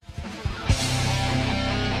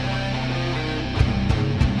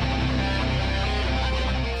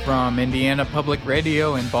From Indiana Public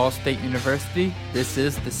Radio and Ball State University, this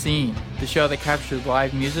is The Scene, the show that captures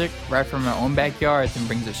live music right from our own backyards and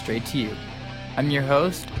brings it straight to you. I'm your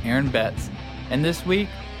host, Aaron Betts, and this week,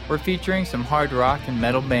 we're featuring some hard rock and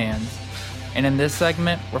metal bands. And in this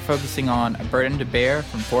segment, we're focusing on A Burden to Bear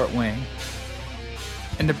from Fort Wayne.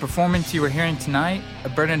 In the performance you are hearing tonight, A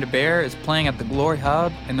Burden to Bear is playing at the Glory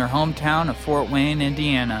Hub in their hometown of Fort Wayne,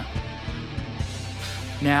 Indiana.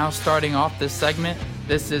 Now, starting off this segment,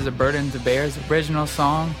 this is A Burden to Bear's original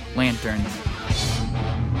song, Lanterns.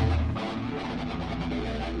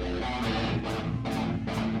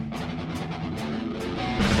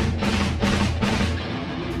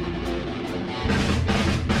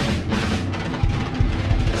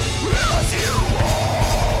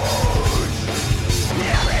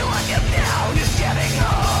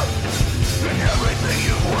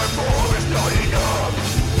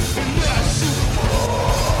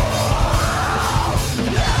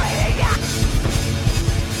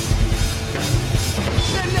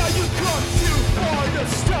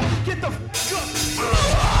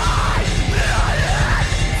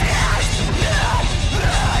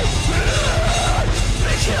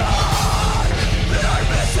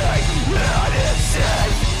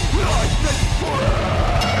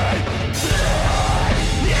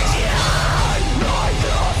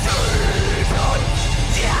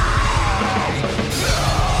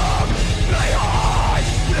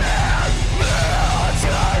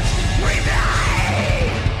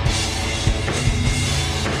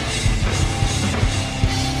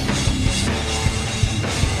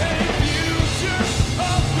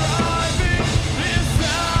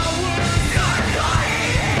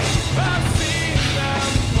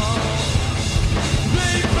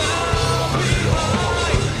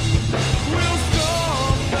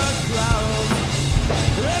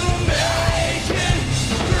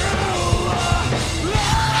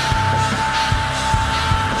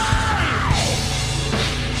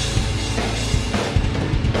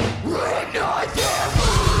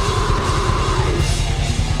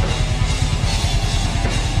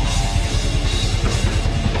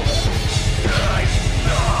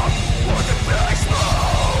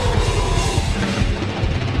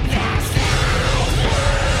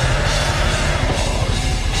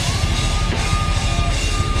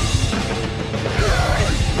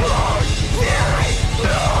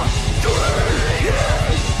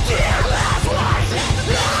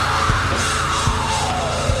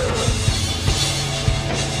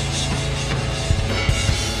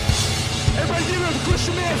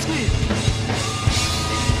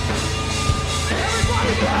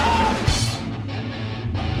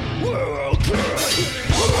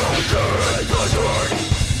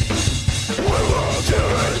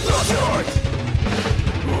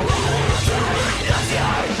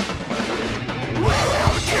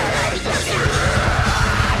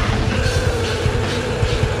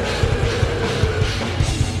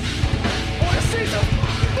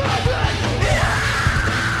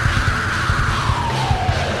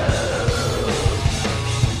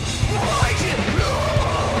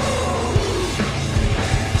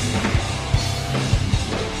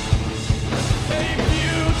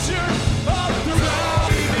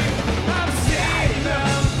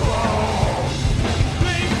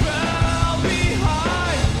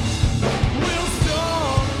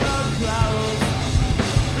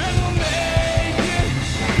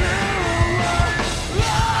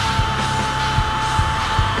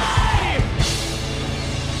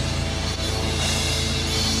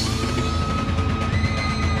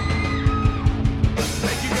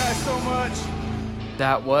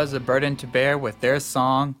 That was A Burden to Bear with their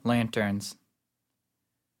song, Lanterns.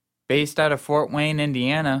 Based out of Fort Wayne,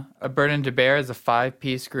 Indiana, A Burden to Bear is a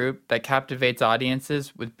 5-piece group that captivates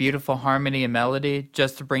audiences with beautiful harmony and melody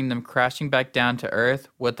just to bring them crashing back down to earth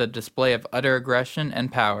with a display of utter aggression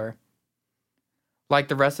and power. Like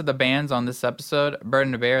the rest of the bands on this episode, A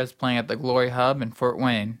Burden to Bear is playing at the Glory Hub in Fort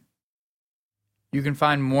Wayne. You can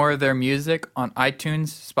find more of their music on iTunes,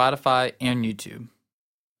 Spotify, and YouTube.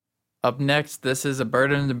 Up next, this is A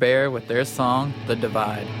Burden to Bear with their song, The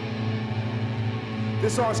Divide.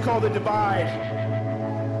 This song's called The Divide.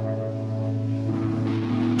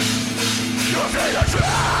 You'll see the truth.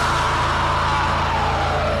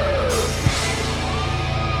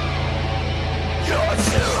 You'll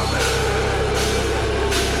see me.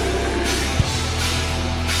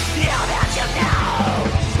 Now that you know.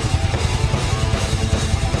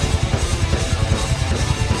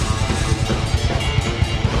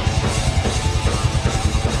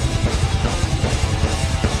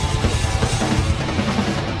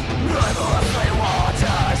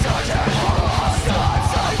 Water, such a horror, God,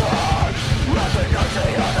 cyber. Nothing to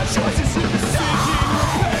see.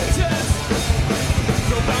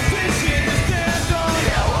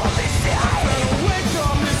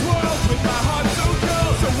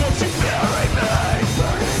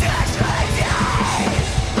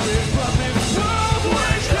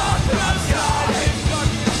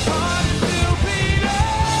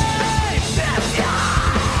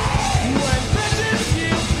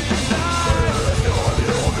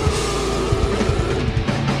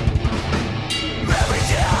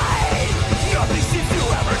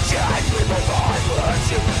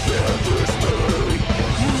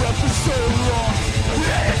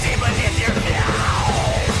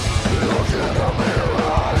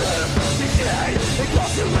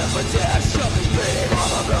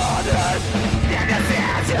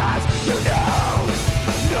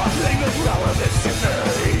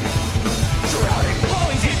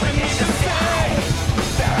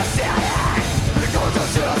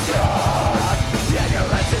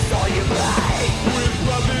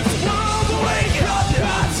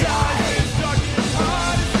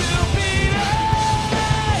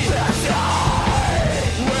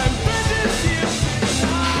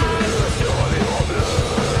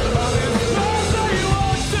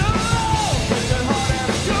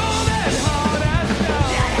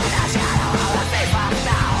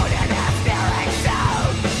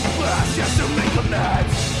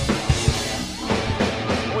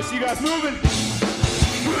 guys moving?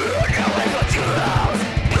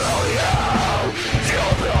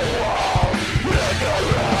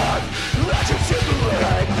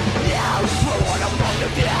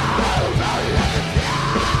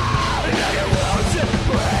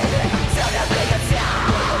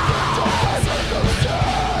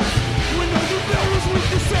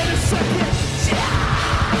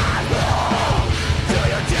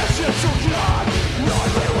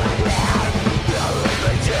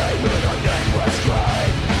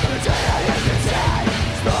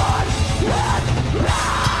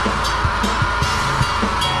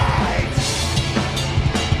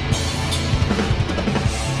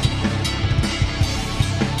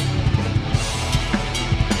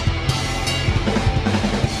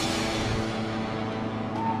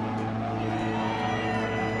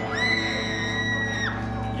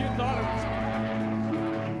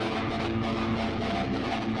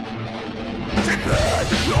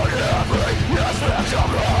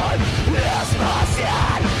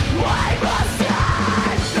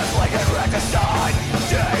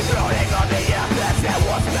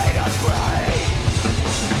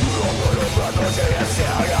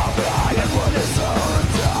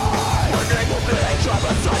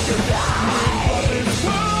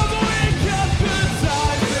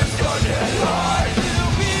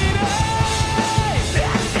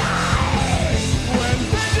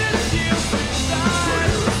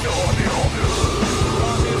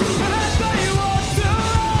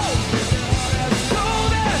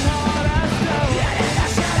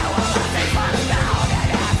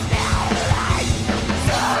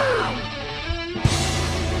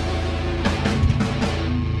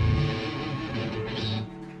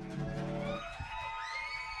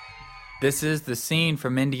 This is The Scene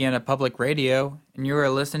from Indiana Public Radio, and you are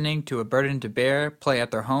listening to A Burden to Bear play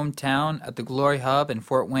at their hometown at the Glory Hub in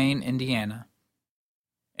Fort Wayne, Indiana.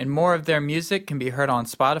 And more of their music can be heard on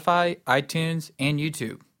Spotify, iTunes, and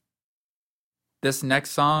YouTube. This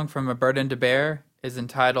next song from A Burden to Bear is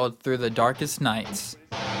entitled Through the Darkest Nights.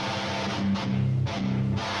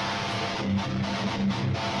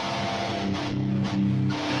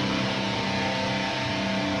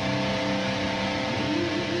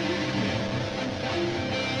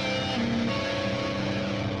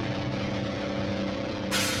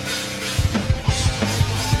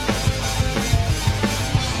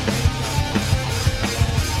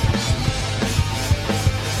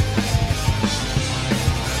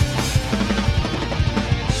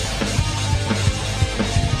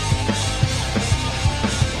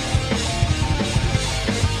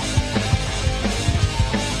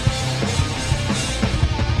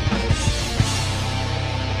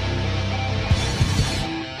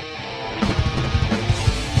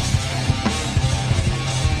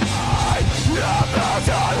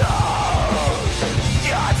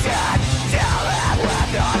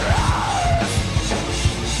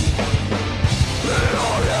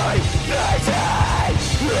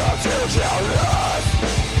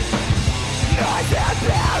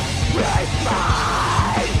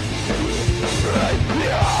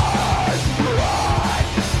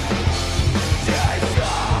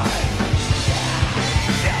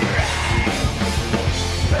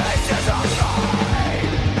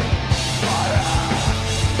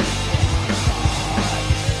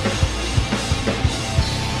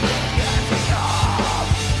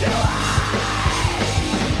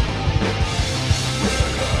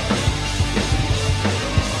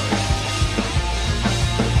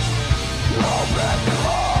 Open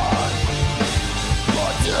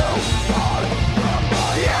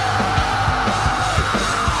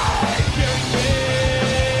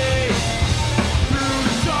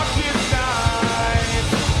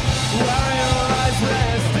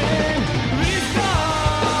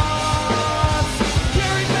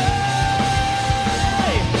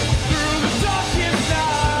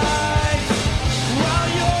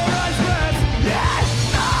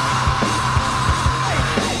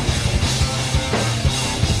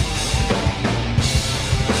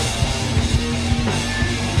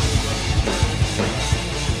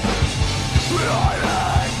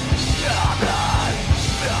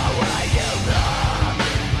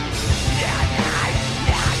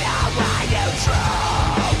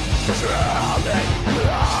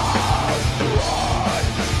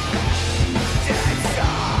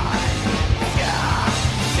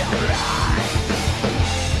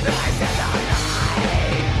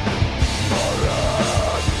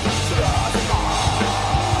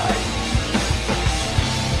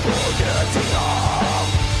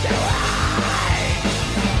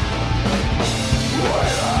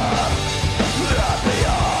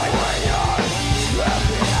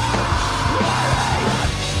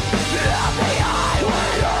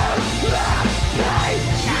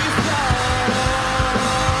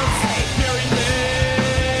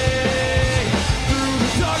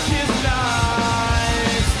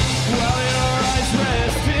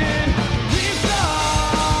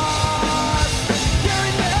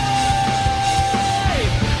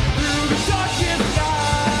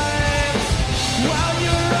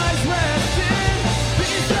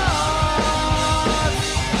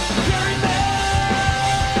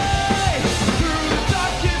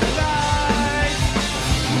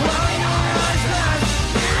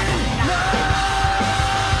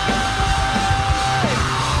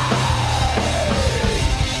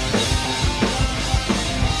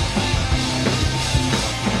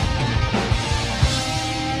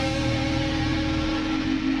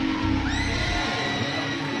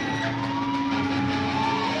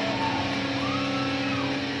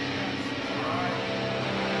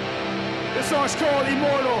This song's called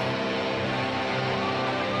Immortal.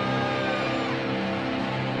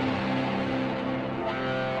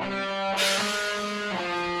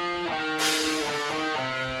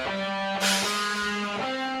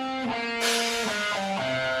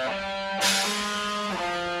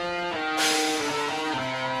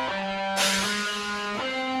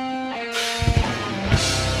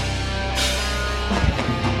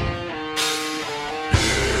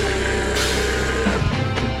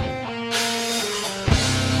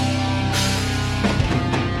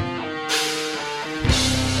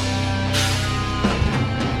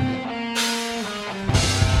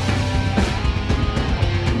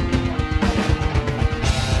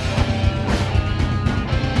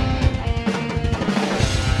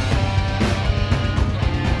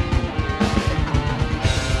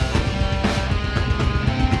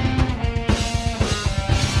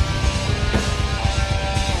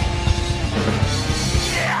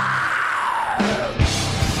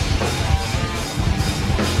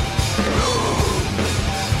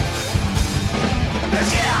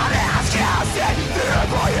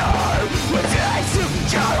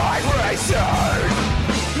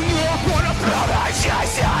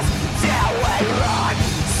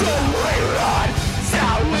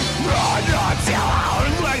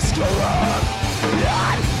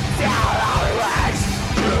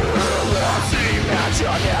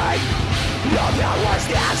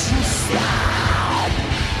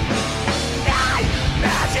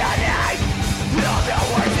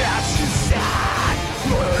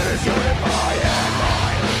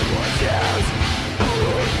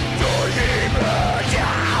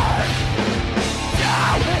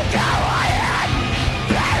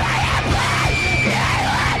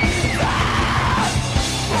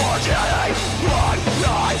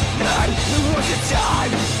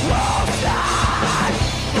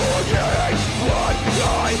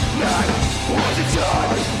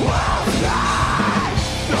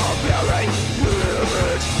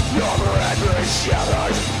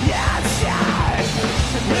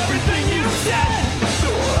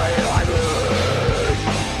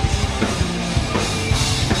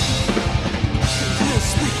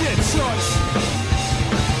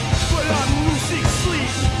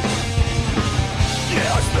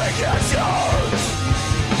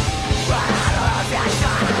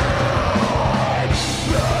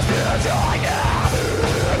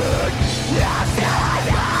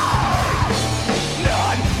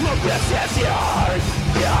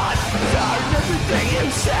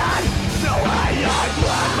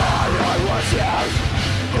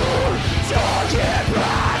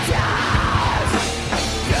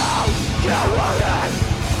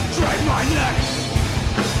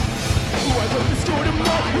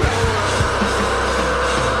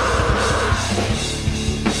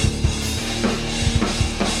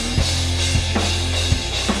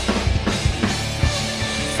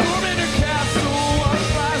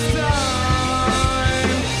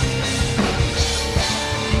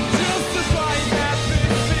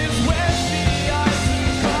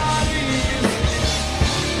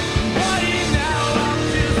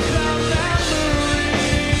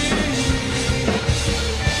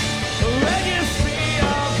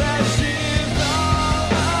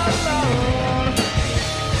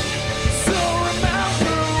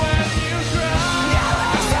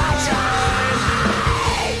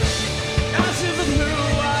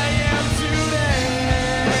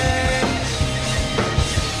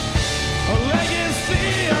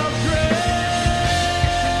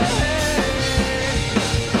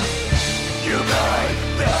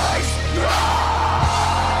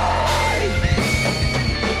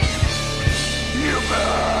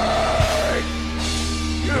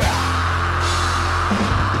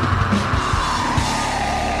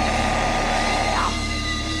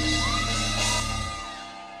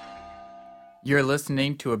 You're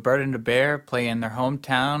listening to A Bird and a Bear play in their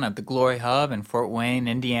hometown at the Glory Hub in Fort Wayne,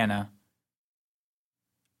 Indiana.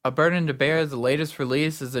 A Bird and a Bear's latest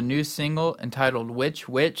release is a new single entitled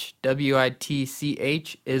Which,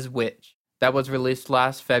 W-I-T-C-H is Which, that was released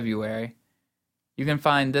last February. You can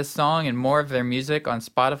find this song and more of their music on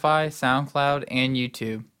Spotify, SoundCloud, and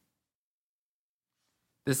YouTube.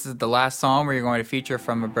 This is the last song we're going to feature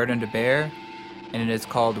from A Bird and a Bear, and it is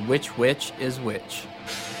called Which is Which.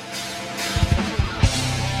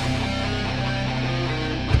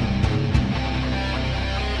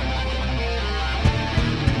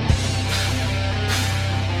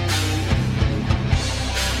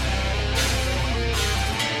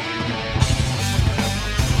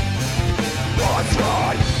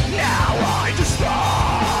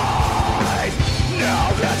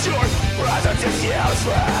 Your presence is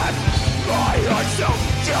useless. My heart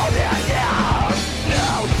so till the end.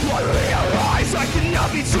 Now I realize I cannot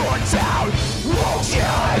be torn down. Won't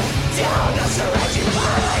you down the surrounding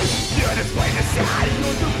pain? You're the plain to say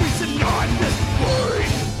you're the reason I'm this way.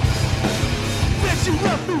 That you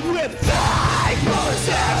left me with. I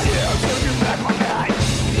apologize. You took you back my name.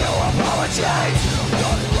 No apologies.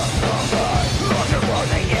 Nothing left from me. Looking for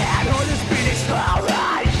the end. Or this beating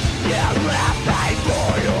slowly. Yeah, left me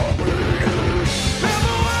for your bleeding.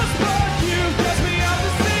 Never whispered you catch me out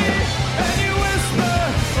to sea. And you whisper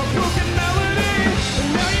a broken melody. And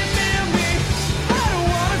now you're near me. I don't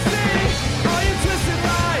wanna see all you twisted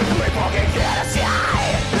lies. We fucking get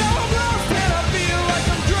aside. Now I'm lost and I feel like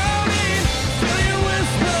I'm drowning. Till you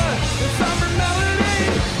whisper a summer melody.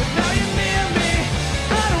 But now you're near me.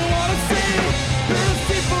 I don't wanna see your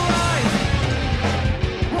deceitful eyes.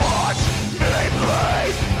 Watch me play.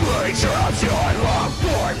 Creature of your love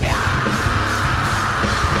for me.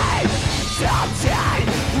 Someday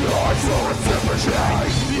you're so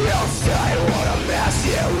reciprocate. You'll say what a mess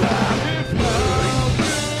you left.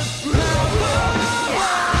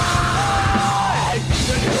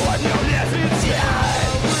 And you are no less inside.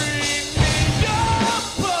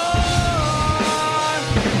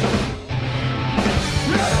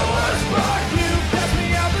 Never whisper, you cast me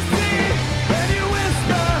out to sea. And you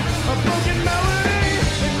whisper a broken melody.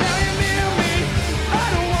 And now you're near me. I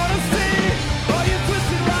don't wanna see all your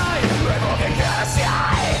twisted lies. We fucking get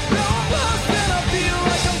aside. Now I'm lost and I feel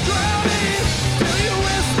like I'm drowning. Till you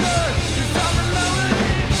whisper your summer melody.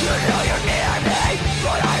 You know you're near me,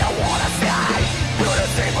 but I don't wanna stay. You're the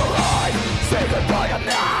same for life. Say goodbye to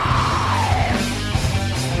me.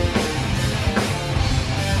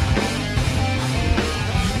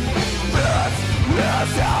 This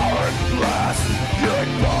is our last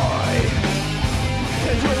goodbye.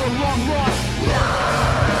 And you're a long lost.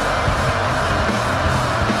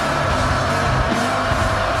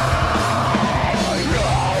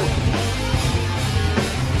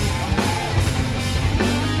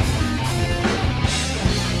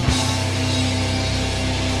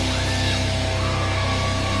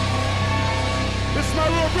 This is my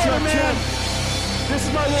little brother, man. This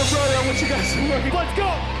is my little brother. I want you guys to look. Let's go.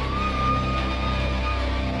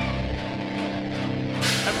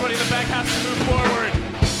 Everybody in the back has to move forward.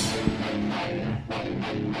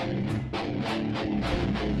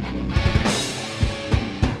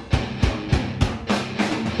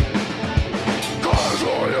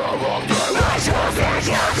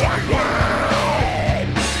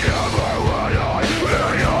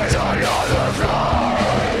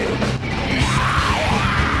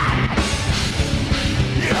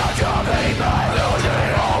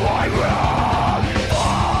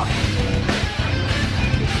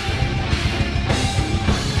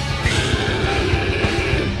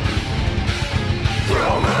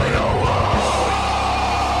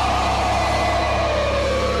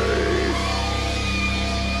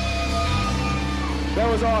 That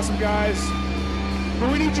was awesome, guys.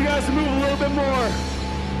 But we need you guys to move a little bit more.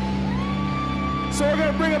 So we're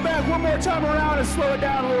gonna bring it back one more time around and slow it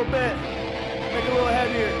down a little bit. Make it a little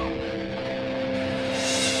heavier.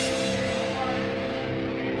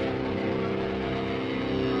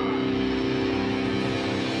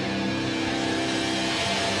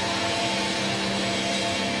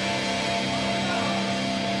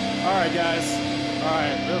 All right, guys. All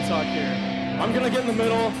right, real talk here. I'm gonna get in the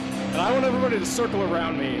middle, and I want everybody to circle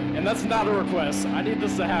around me. And that's not a request. I need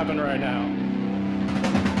this to happen right now.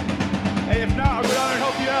 Hey, if not, I'll go down there and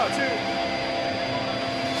help you out too.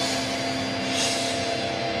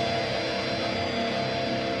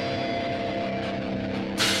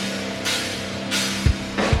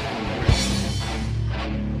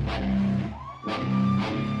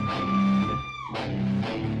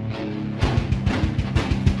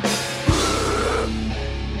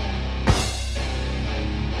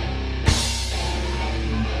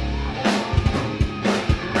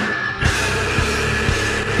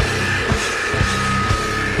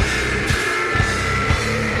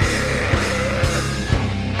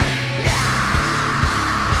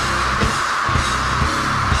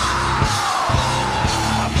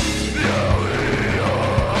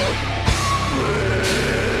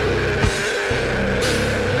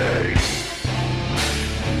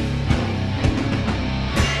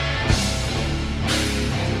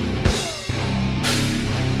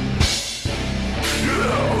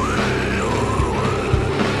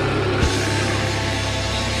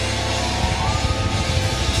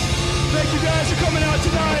 Thank you guys for coming out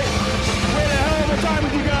tonight. We had a hell of a time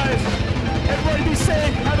with you guys. Everybody be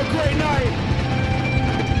safe. Have a great night.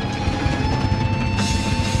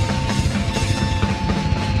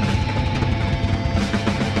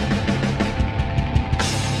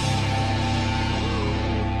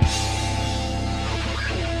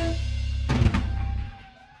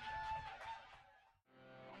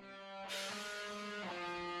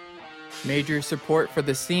 Major support for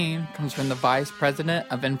The Scene comes from the Vice President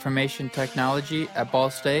of Information Technology at Ball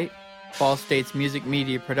State, Ball State's Music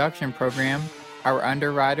Media Production Program, our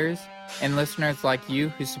underwriters, and listeners like you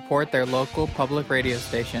who support their local public radio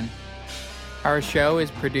station. Our show is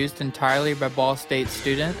produced entirely by Ball State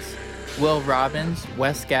students. Will Robbins,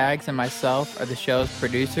 Wes Skaggs, and myself are the show's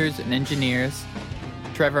producers and engineers.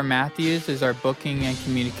 Trevor Matthews is our booking and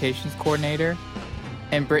communications coordinator.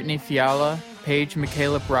 And Brittany Fiala, Paige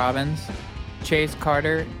McCaleb Robbins, Chase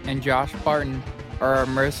Carter, and Josh Barton are our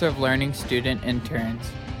immersive learning student interns.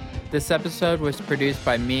 This episode was produced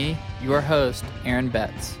by me, your host, Aaron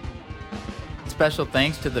Betts. Special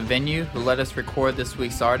thanks to the venue who let us record this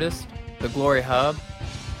week's artist, the Glory Hub,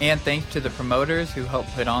 and thanks to the promoters who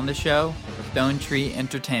helped put on the show, Stone Tree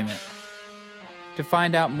Entertainment. To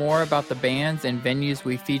find out more about the bands and venues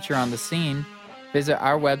we feature on The Scene, visit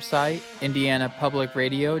our website,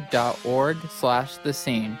 indianapublicradio.org/The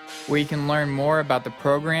Scene, where you can learn more about the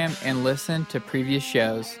program and listen to previous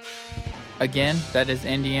shows. Again, that is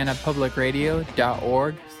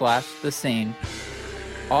indianapublicradio.org/The Scene.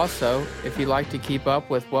 Also, if you'd like to keep up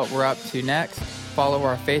with what we're up to next, follow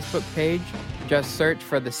our Facebook page. Just search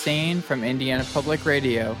for The Scene from Indiana Public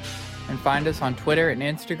Radio, and find us on Twitter and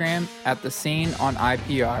Instagram at The Scene on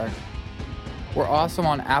IPR. We're also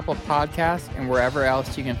on Apple Podcasts and wherever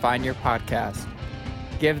else you can find your podcast.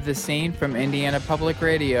 Give The Scene from Indiana Public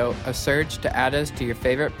Radio a search to add us to your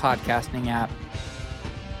favorite podcasting app.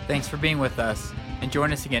 Thanks for being with us, and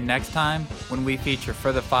join us again next time when we feature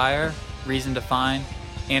For the Fire, Reason to Find,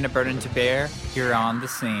 and A Burden to Bear here on The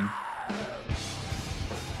Scene.